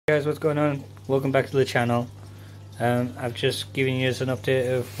Guys, what's going on? Welcome back to the channel. I've just given you an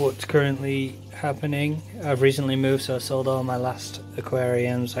update of what's currently happening. I've recently moved, so I sold all my last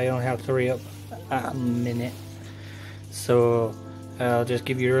aquariums. I only have 3 up at a minute, so I'll just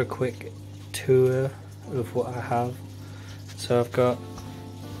give you a quick tour of what I have. So I've got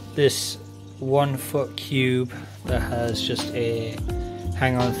this 1 foot cube that has just a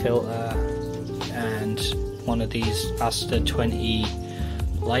hang-on filter and one of these Asta 20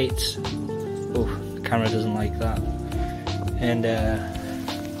 lights. Oh, the camera doesn't like that. And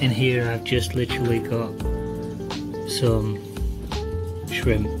in here I've just literally got some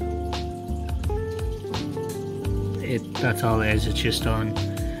shrimp. That's all it is. It's just on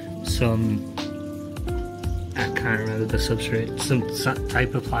some, I can't remember the substrate, some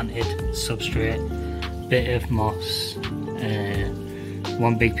type of planted substrate, bit of moss,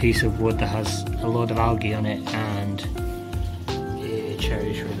 1 big piece of wood that has a load of algae on it, and a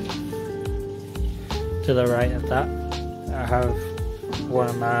cherry shrimp. To the right of that I have one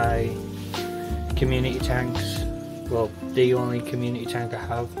of my community tanks, well, the only community tank I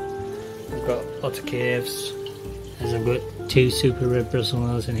have. I've got lots of caves, as I've got 2 super red bristle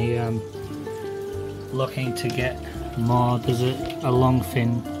nose in here. I'm looking to get more. There's a long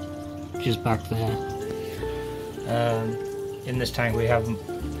fin just back there. In this tank we have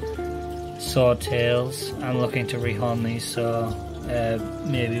swordtails. I'm looking to rehorn these, so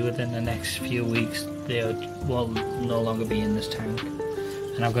maybe within the next few weeks they will no longer be in this tank.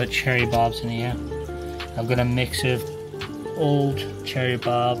 And I've got cherry barbs in here. I've got a mix of old cherry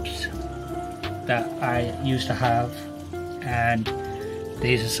barbs that I used to have, and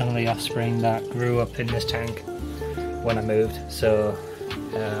these are some of the offspring that grew up in this tank when I moved. So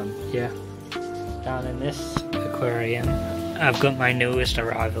yeah, down in this aquarium I've got my newest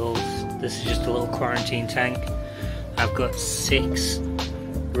arrivals. This is just a little quarantine tank. I've got 6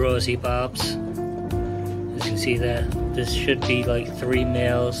 rosy barbs. As you can see there, this should be like 3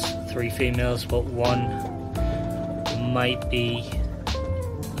 males, 3 females, but 1 might be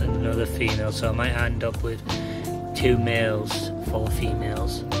another female, so I might end up with 2 males, 4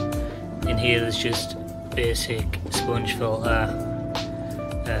 females. In here there's just basic sponge filter,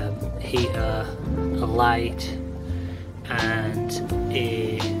 heater, a light, and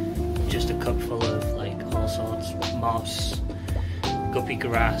just a cup full of like all sorts, moss, guppy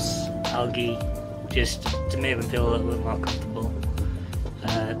grass, algae, just to make them feel a little bit more comfortable.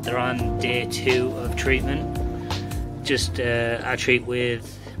 They're on day 2 of treatment. I treat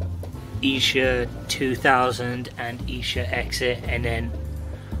with Isha 2000 and Isha Exit, and then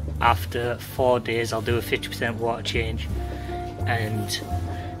after 4 days I'll do a 50% water change and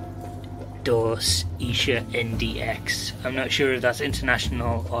dose Isha NDX. I'm not sure if that's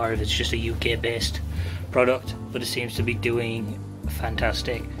international or if it's just a UK based product, but it seems to be doing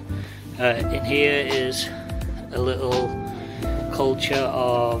fantastic. In here is a little culture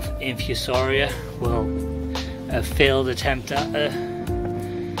of Infusoria. Well, a failed attempt at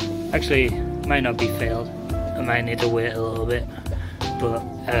actually, might not be failed. I might need to wait a little bit, but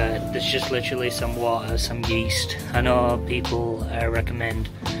there's just literally some water, some yeast. I know people recommend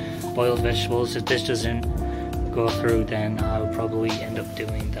boiled vegetables. If this doesn't go through, then I'll probably end up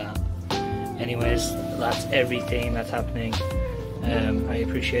doing that. Anyways, that's everything that's happening. I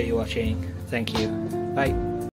appreciate you watching. Thank you. Bye.